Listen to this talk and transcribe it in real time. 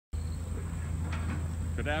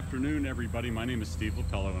Good afternoon, everybody. My name is Steve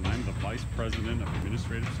Lopello, and I'm the Vice President of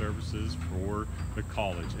Administrative Services for the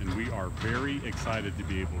college. And we are very excited to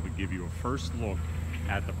be able to give you a first look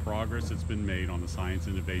at the progress that's been made on the Science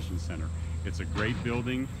Innovation Center. It's a great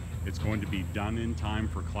building. It's going to be done in time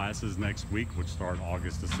for classes next week, which start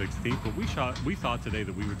August the 16th. But we thought today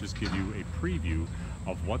that we would just give you a preview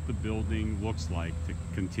of what the building looks like to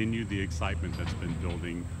continue the excitement that's been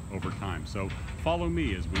building over time. So follow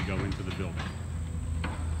me as we go into the building.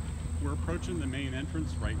 We're approaching the main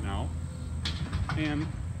entrance right now, and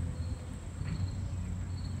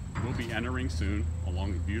we'll be entering soon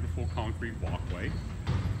along a beautiful concrete walkway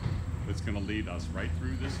that's going to lead us right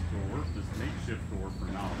through this door, this makeshift door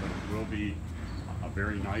for now, but it will be a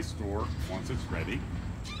very nice door once it's ready.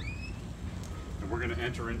 And we're going to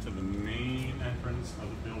enter into the main entrance of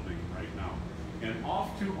the building right now. And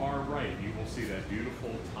off to our right, you will see that beautiful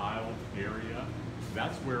tiled area.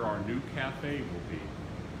 That's where our new cafe will be.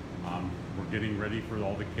 We're getting ready for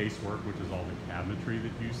all the casework, which is all the cabinetry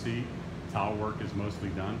that you see. Tile work is mostly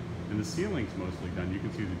done, and the ceiling's mostly done. You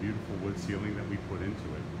can see the beautiful wood ceiling that we put into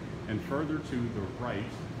it. And further to the right,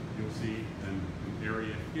 you'll see an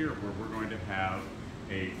area here where we're going to have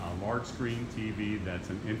a large screen TV that's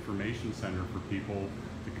an information center for people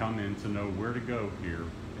to come in to know where to go here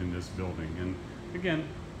in this building. And again,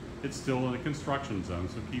 it's still in a construction zone,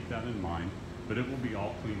 so keep that in mind, but it will be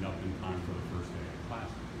all cleaned up in time for the first day of class.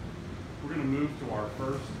 We're going to move to our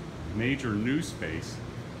first major new space,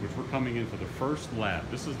 which we're coming into the first lab.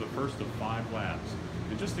 This is the first of 5 labs.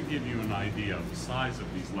 And just to give you an idea of the size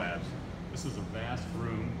of these labs, this is a vast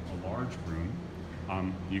room, a large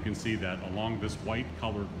room. You can see that along this white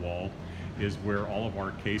colored wall is where all of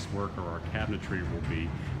our casework or our cabinetry will be.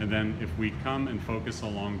 And then if we come and focus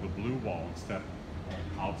along the blue wall and step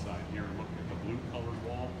outside here and look at the blue colored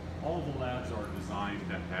wall, all of the labs are designed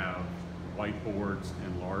to have whiteboards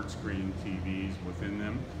and large screen TVs within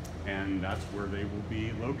them, and that's where they will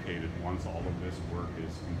be located once all of this work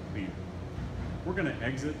is completed. We're going to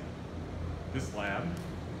exit this lab,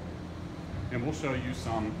 and we'll show you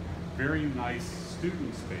some very nice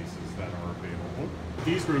student spaces that are available.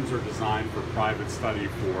 These rooms are designed for private study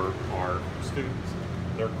for our students.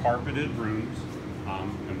 They're carpeted rooms,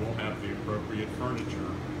 and we'll have the appropriate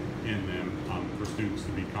furniture in them for students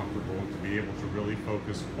to be comfortable and to be able to really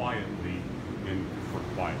focus quietly and for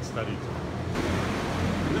quiet study time.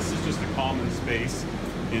 And this is just a common space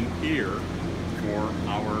in here for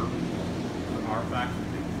our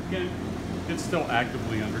faculty. Again, it's still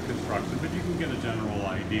actively under construction, but you can get a general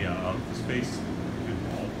idea of the space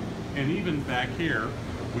involved. And even back here,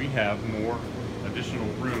 we have more additional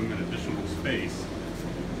room and additional space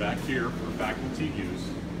back here for faculty use,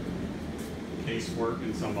 casework,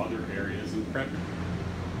 and some other areas in prep.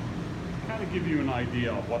 Kind of give you an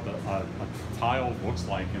idea of what a tile looks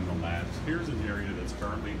like in the labs. Here's an area that's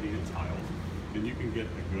currently being tiled, and you can get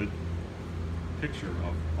a good picture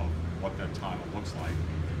of what that tile looks like.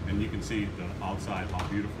 And you can see the outside, how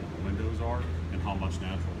beautiful the windows are and how much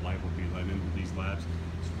natural light will be let into these labs.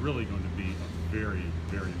 It's really going to be a very,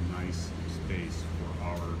 very nice space for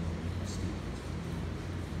our students.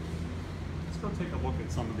 Let's go take a look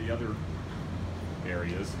at some of the other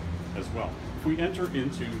areas as well. If we enter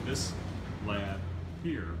into this lab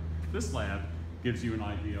here, this lab gives you an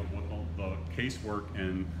idea of what the casework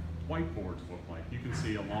and whiteboards look like. You can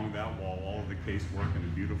see along that wall all of the casework and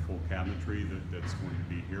the beautiful cabinetry that's going to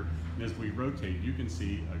be here. And as we rotate, you can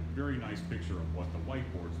see a very nice picture of what the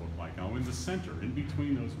whiteboards look like. Now in the center, in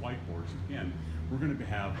between those whiteboards, again, we're going to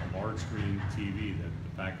have a large screen TV that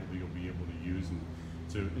the faculty will be able to use and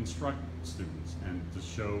to instruct students and to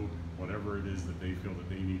show whatever it is that they feel that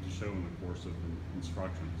they need to show in the course of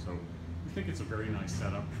instruction. So we think it's a very nice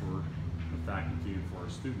setup for the faculty and for our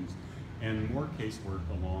students, and more casework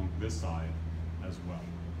along this side as well.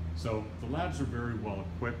 So the labs are very well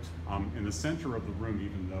equipped. In the center of the room,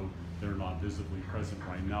 even though they're not visibly present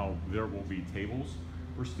right now, there will be tables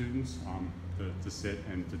for students to sit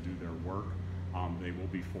and to do their work. They will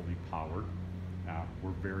be fully powered.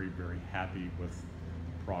 We're very, very happy with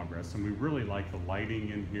progress, and we really like the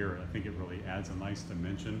lighting in here. I think it really adds a nice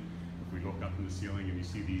dimension. If we look up in the ceiling and you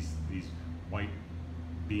see these white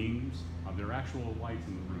beams, they're actual lights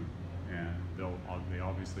in the room, and they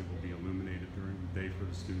obviously will be illuminated during the day for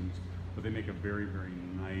the students, but they make a very, very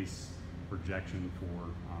nice projection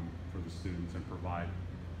for the students and provide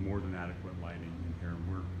more than adequate lighting in here.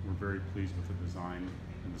 We're very pleased with the design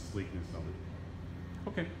and the sleekness of it.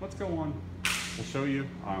 Okay, let's go on. We'll show you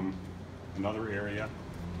another area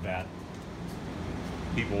that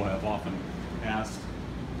people have often asked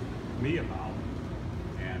me about,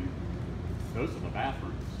 and those are the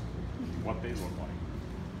bathrooms, what they look like.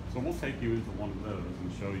 So we'll take you into one of those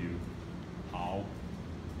and show you how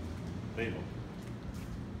they look.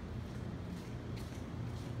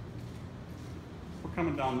 We're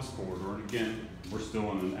coming down this corridor, and again, we're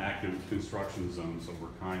still in an active construction zone, so we're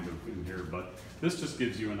kind of in here, but this just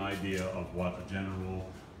gives you an idea of what a general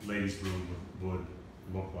ladies' room would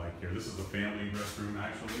look like here. This is a family restroom,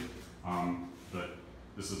 actually, but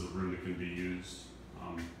this is a room that can be used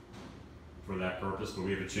for that purpose, but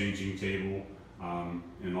we have a changing table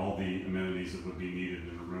and all the amenities that would be needed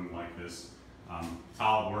in a room like this.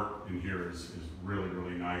 Tile work in here is really,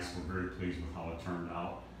 really nice. We're very pleased with how it turned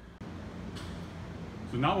out.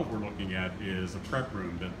 So now what we're looking at is a prep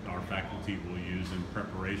room that our faculty will use in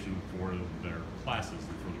preparation for their classes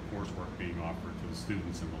and for the coursework being offered to the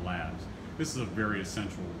students in the labs. This is a very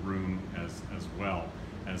essential room as well,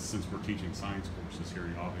 as since we're teaching science courses here,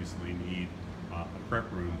 you obviously need a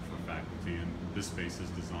prep room for faculty, and this space is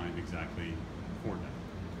designed exactly for that.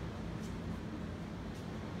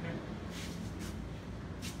 Okay.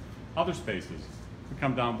 Other spaces. We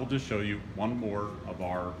come down, we'll just show you one more of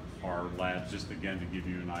our labs, just again to give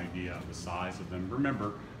you an idea of the size of them.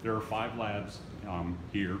 Remember, there are 5 labs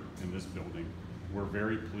here in this building. We're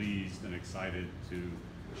very pleased and excited to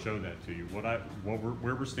show that to you.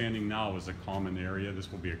 Where we're standing now is a common area. This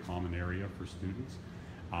will be a common area for students.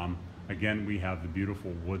 Again, we have the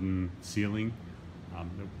beautiful wooden ceiling.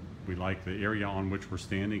 We like the area on which we're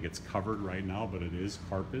standing. It's covered right now, but it is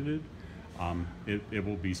carpeted. It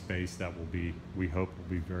will be space that will be, we hope,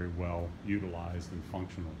 will be very well utilized and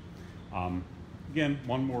functional. Again,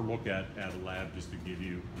 one more look at a lab just to give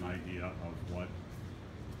you an idea of what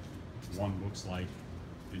one looks like,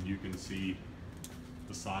 and you can see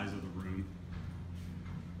the size of the room.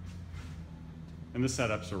 And the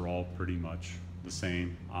setups are all pretty much the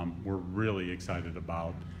same. We're really excited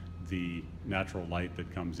about the natural light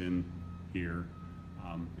that comes in here.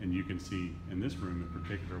 And you can see in this room in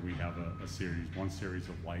particular, we have one series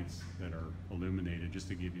of lights that are illuminated, just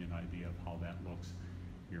to give you an idea of how that looks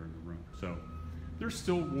here in the room. So there's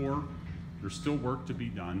still work to be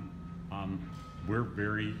done. We're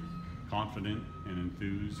very confident and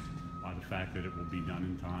enthused by the fact that it will be done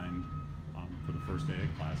in time for the first day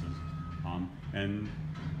of classes. And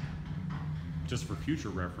just for future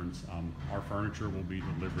reference, our furniture will be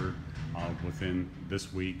delivered within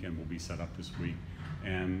this week and will be set up this week.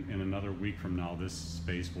 And in another week from now, this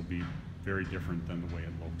space will be very different than the way it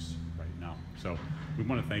looks right now. So we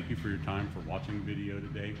want to thank you for your time for watching the video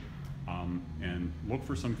today, and look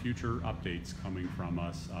for some future updates coming from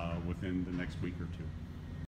us within the next week or two.